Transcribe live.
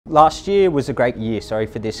Last year was a great year,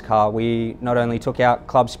 for this car. We not only took out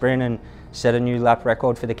Clubsprint and set a new lap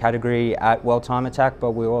record for the category at World Time Attack,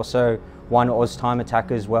 but we also won Oz Time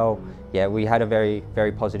Attack as well. Yeah, we had a very,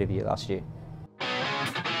 very positive year last year.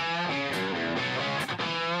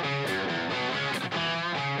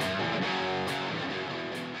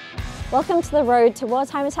 Welcome to the Road to World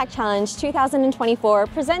Time Attack Challenge 2024,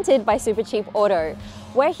 presented by Supercheap Auto.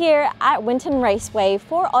 We're here at Winton Raceway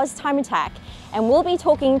for Oz Time Attack, and we'll be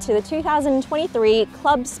talking to the 2023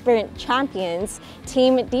 Clubsprint champions,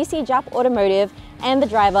 Team DC Jap Automotive, and the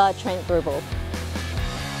driver Trent Grubel.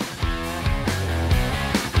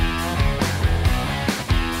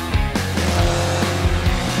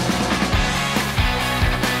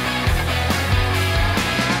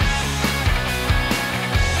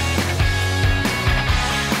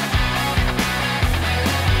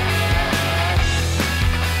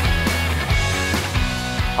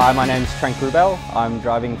 Hi, my name's Trent Grubel. I'm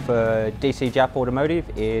driving for DC Jap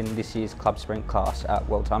Automotive in this year's Clubsprint class at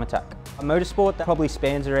World Time Attack. Motorsport that probably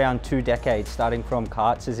spans around 2 decades, starting from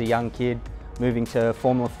karts as a young kid, moving to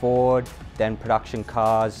Formula Ford, then production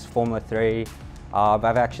cars, Formula 3. I've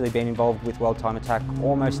actually been involved with World Time Attack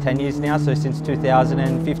almost 10 years now, so since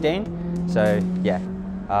 2015. So yeah,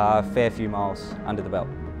 fair few miles under the belt.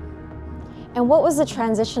 And what was the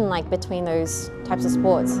transition like between those types of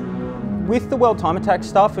sports? With the World Time Attack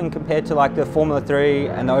stuff, and compared to like the Formula 3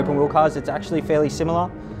 and the open wheel cars, it's actually fairly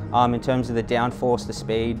similar in terms of the downforce, the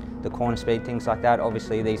speed, the corner speed, things like that.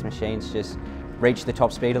 Obviously these machines just reach the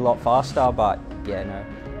top speed a lot faster, but yeah, no,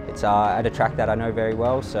 it's at a track that I know very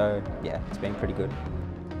well, so yeah, it's been pretty good.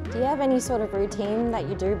 Do you have any sort of routine that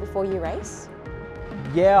you do before you race?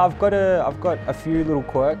 Yeah, I've got a few little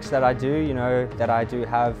quirks that I do, that I do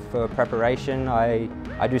have for preparation. I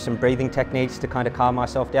do some breathing techniques to kind of calm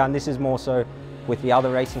myself down. This is more so with the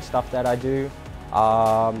other racing stuff that I do.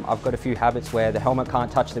 I've got a few habits where the helmet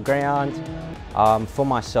can't touch the ground. For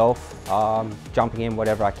myself, jumping in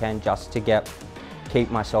whatever I can just to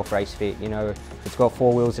keep myself race fit. If it's got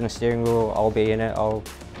 4 wheels and a steering wheel, I'll be in it. I'll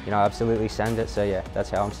absolutely send it. So yeah, that's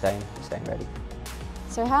how I'm staying ready.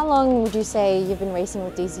 So how long would you say you've been racing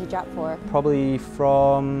with DC Jap for? Probably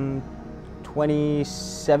from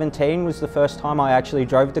 2017 was the first time I actually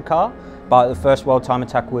drove the car, but the first World Time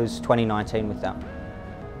Attack was 2019 with them.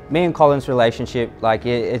 Me and Colin's relationship,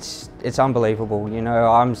 it's unbelievable.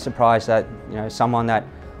 I'm surprised that someone that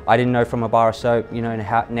I didn't know from a bar of soap,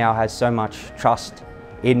 now has so much trust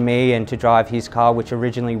in me and to drive his car, which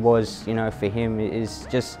originally was, for him, is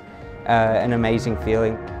just an amazing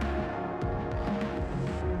feeling.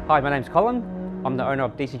 Hi, my name's Colin. I'm the owner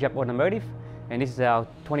of DC Jap Automotive, and this is our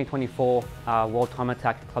 2024 World Time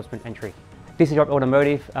Attack Clubsprint entry. DC Jap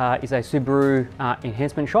Automotive is a Subaru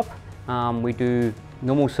enhancement shop. We do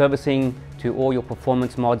normal servicing to all your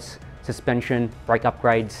performance mods, suspension, brake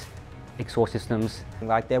upgrades, exhaust systems.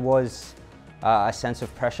 There was a sense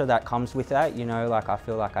of pressure that comes with that. I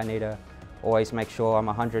feel like I need to always make sure I'm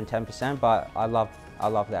 110%, but I love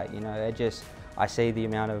that. I see the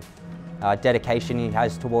amount of dedication he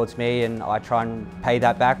has towards me, and I try and pay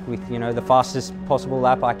that back with the fastest possible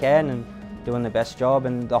lap I can and doing the best job,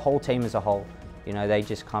 and the whole team as a whole. They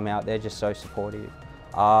just come out, they're just so supportive.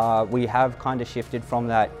 We have kind of shifted from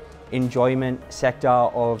that enjoyment sector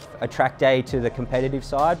of a track day to the competitive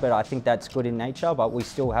side, but I think that's good in nature, but we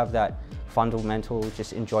still have that fundamental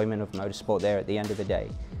just enjoyment of motorsport there at the end of the day.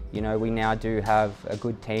 We now do have a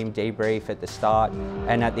good team debrief at the start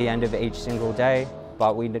and at the end of each single day,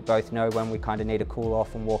 but we both know when we kind of need to cool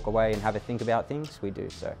off and walk away and have a think about things, we do,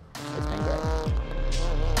 so it's been great.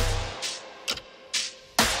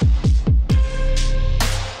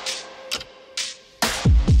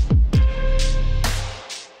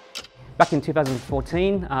 Back in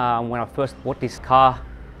 2014, when I first bought this car,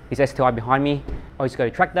 this STI behind me, I used to go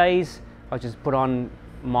to track days. I just put on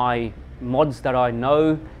my mods that I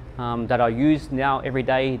know, that I use now every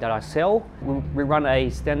day that I sell. We run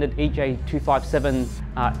a standard EJ257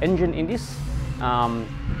 engine in this.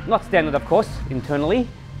 Not standard, of course, internally,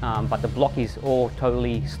 but the block is all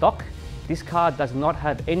totally stock. This car does not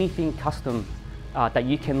have anything custom that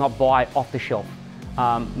you cannot buy off the shelf.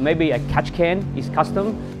 Maybe a catch can is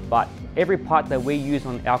custom, but every part that we use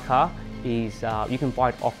on our car is you can buy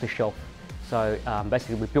it off the shelf. So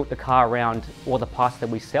basically we built the car around all the parts that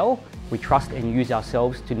we sell. We trust and use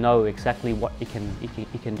ourselves to know exactly what it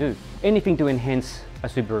can do. Anything to enhance a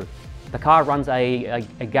Subaru. The car runs a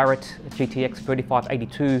Garrett GTX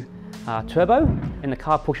 3582 turbo, and the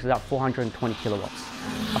car pushes out 420 kilowatts.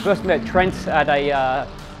 I first met Trent at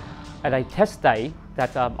a test day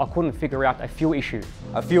that I couldn't figure out a fuel issue.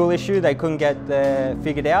 A fuel issue they couldn't get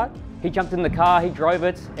figured out. He jumped in the car, he drove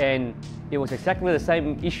it, and it was exactly the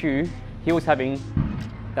same issue he was having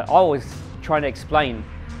that I was trying to explain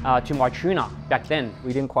to my tuner back then.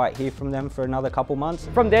 We didn't quite hear from them for another couple months.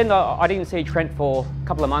 From then, I didn't see Trent for a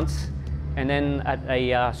couple of months. And then at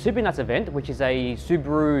a Supernuts event, which is a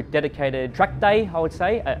Subaru dedicated track day, I would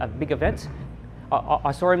say, a big event,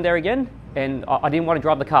 I saw him there again, and I didn't want to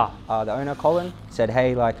drive the car. The owner, Colin, said,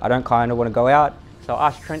 hey, like, I don't kind of want to go out. So I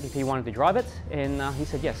asked Trent if he wanted to drive it, and he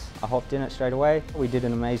said yes. I hopped in it straight away. We did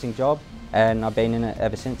an amazing job, and I've been in it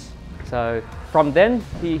ever since. So from then,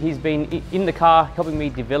 he's been in the car helping me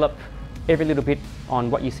develop every little bit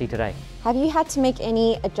on what you see today. Have you had to make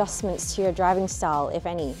any adjustments to your driving style, if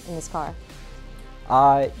any, in this car?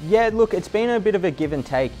 Yeah, look, it's been a bit of a give and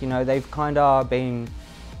take. You know, they've kind of been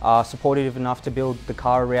supportive enough to build the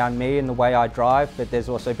car around me and the way I drive, but there's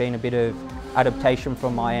also been a bit of adaptation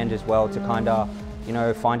from my end as well to kind of, you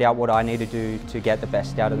know, find out what I need to do to get the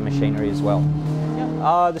best out of the machinery as well.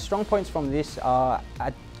 Yeah. The strong points from this are,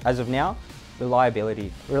 as of now,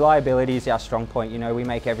 reliability. Reliability is our strong point. You know, we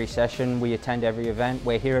make every session, we attend every event.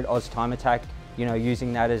 We're here at Oz Time Attack, you know,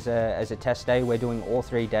 using that as a test day. We're doing all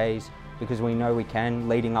 3 days because we know we can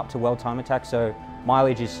leading up to World Time Attack. So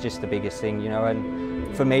mileage is just the biggest thing, you know,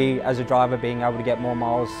 and for me as a driver, being able to get more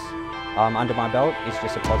miles under my belt is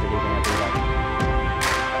just a positive in every way.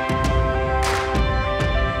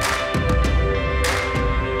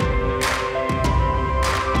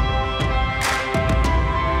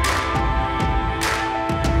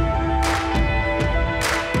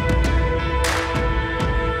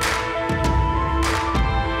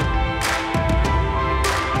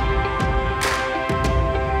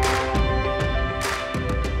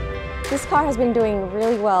 This car has been doing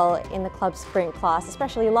really well in the Club Sprint class,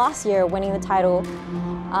 especially last year winning the title.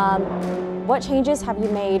 What changes have you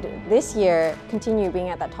made this year continue being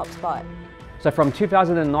at that top spot? So from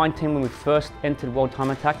 2019, when we first entered World Time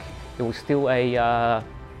Attack, it was still a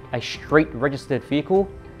street registered vehicle.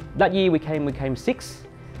 That year we came 6th,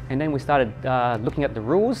 and then we started looking at the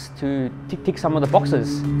rules to tick some of the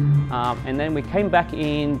boxes. And then we came back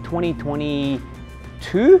in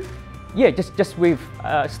 2022. Yeah, just with,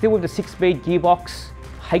 still with the 6-speed gearbox,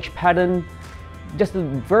 H pattern, just the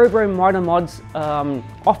very minor mods,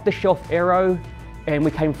 off-the-shelf aero, and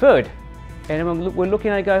we came 3rd. And we're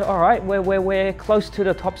looking at it go, all right, we're close to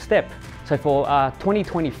the top step. So for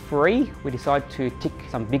 2023, we decided to tick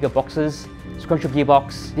some bigger boxes, sequential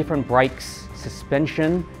gearbox, different brakes,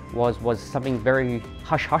 suspension was something very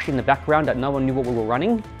hush-hush in the background that no one knew what we were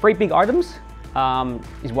running. 3 big items.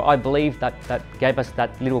 Is what I believe that gave us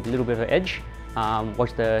that little bit of an edge,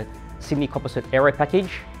 was the Sydney Composite Aero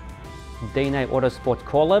Package, DNA Autosport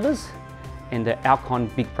coilovers, and the Alcon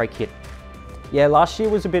Big Brake Kit. Yeah, last year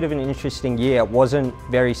was a bit of an interesting year. It wasn't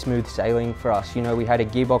very smooth sailing for us. You know, we had a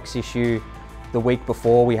gearbox issue the week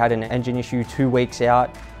before, we had an engine issue 2 weeks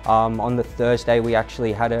out. On the Thursday, we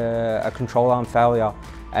actually had a control arm failure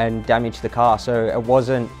and damaged the car, so it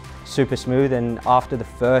wasn't super smooth. And after the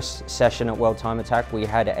first session at World Time Attack, we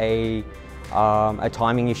had a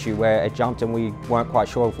timing issue where it jumped and we weren't quite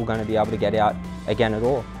sure if we're going to be able to get out again at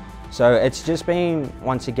all. So it's just been,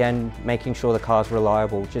 once again, making sure the car's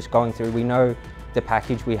reliable, just going through. We know the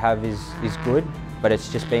package we have is good, but it's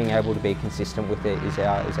just being able to be consistent with it is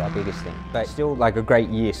our biggest thing. But still, like, a great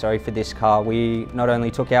year, for this car. We not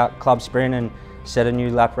only took out Club Sprint and set a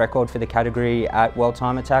new lap record for the category at World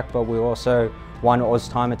Time Attack, but we also won Oz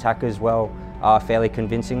Time Attack as well, fairly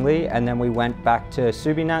convincingly. And then we went back to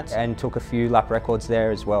Supernuts and took a few lap records there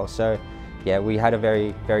as well. So yeah, we had a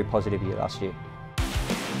very positive year last year.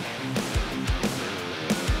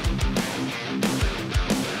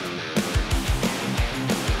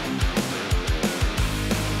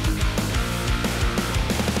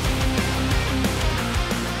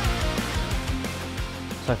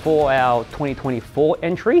 So for our 2024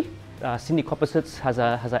 entry, Sydney Composites has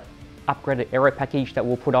a upgraded aero package that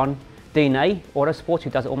we'll put on. DNA Autosport, who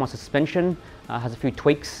does all my suspension, has a few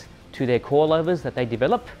tweaks to their coilovers that they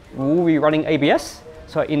develop. We'll be running ABS.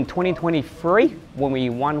 So in 2023, when we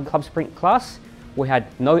won Club Sprint class, we had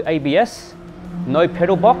no ABS, no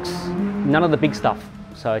pedal box, none of the big stuff.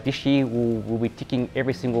 So this year we'll be ticking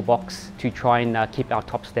every single box to try and keep our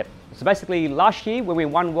top step. So basically last year when we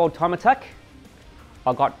won World Time Attack,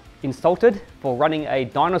 I got insulted for running a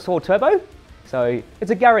dinosaur turbo. So it's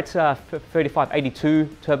a Garrett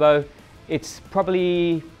 3582 turbo. It's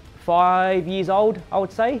probably 5 years old, I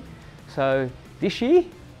would say. So this year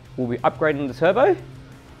we'll be upgrading the turbo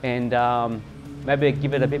and maybe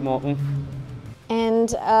give it a bit more oomph.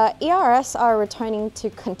 And ERS are returning to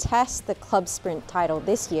contest the Club Sprint title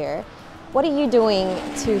this year. What are you doing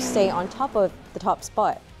to stay on top of the top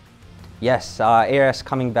spot? Yes, ERS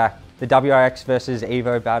coming back. The WRX versus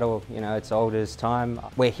Evo battle, you know, it's old as time.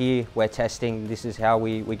 We're here, we're testing. This is how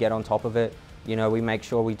we get on top of it. You know, we make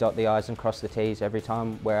sure we dot the I's and cross the T's every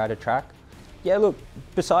time we're at a track. Yeah, look,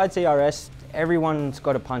 besides ERS, everyone's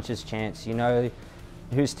got a puncher's chance. You know,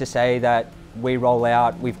 who's to say that we roll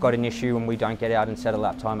out, we've got an issue and we don't get out and set a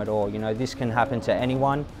lap time at all. You know, this can happen to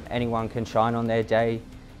anyone. Anyone can shine on their day.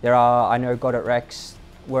 There are, I know God at Rex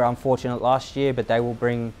were unfortunate last year, but they will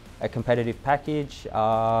bring a competitive package.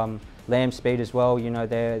 Lamb Speed as well, you know,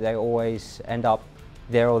 they always end up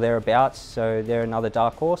there or thereabouts, so they're another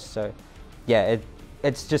dark horse. So yeah,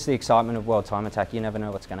 it's just the excitement of World Time Attack. You never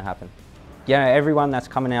know what's going to happen. Yeah, everyone that's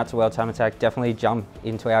coming out to World Time Attack, definitely jump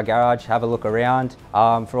into our garage, have a look around.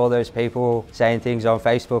 For all those people saying things on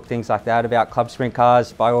Facebook, things like that about Clubsprint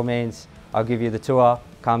cars, by all means, I'll give you the tour.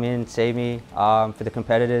 Come in, see me. For the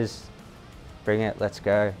competitors, bring it, let's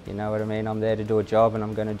go. You know what I mean? I'm there to do a job and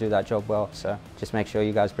I'm going to do that job well. So just make sure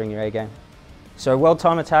you guys bring your A game. So World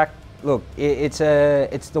Time Attack, look, it's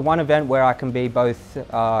the one event where I can be both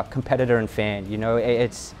competitor and fan. You know,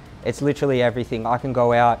 it's literally everything. I can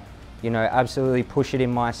go out, you know, absolutely push it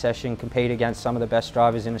in my session, compete against some of the best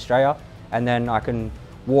drivers in Australia, and then I can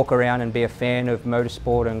walk around and be a fan of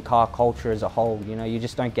motorsport and car culture as a whole. You know, you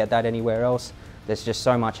just don't get that anywhere else. There's just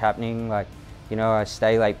so much happening. Like, you know, I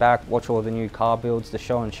stay laid back, watch all the new car builds, the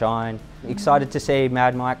show and shine. Excited to see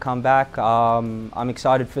Mad Mike come back. I'm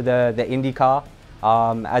excited for the IndyCar.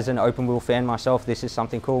 As an open wheel fan myself, this is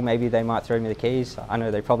something cool. Maybe they might throw me the keys. I know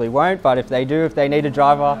they probably won't, but if they do, if they need a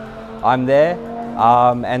driver, I'm there.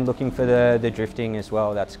 And looking for the drifting as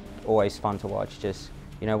well. That's always fun to watch. Just,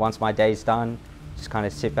 you know, once my day's done, just kind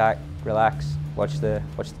of sit back, relax, watch the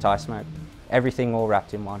tyre smoke. Everything all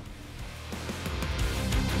wrapped in one.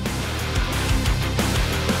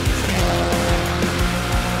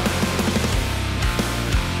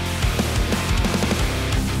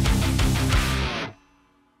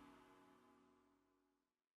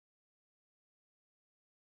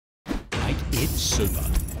 It's super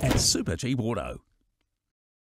at Supercheap Auto.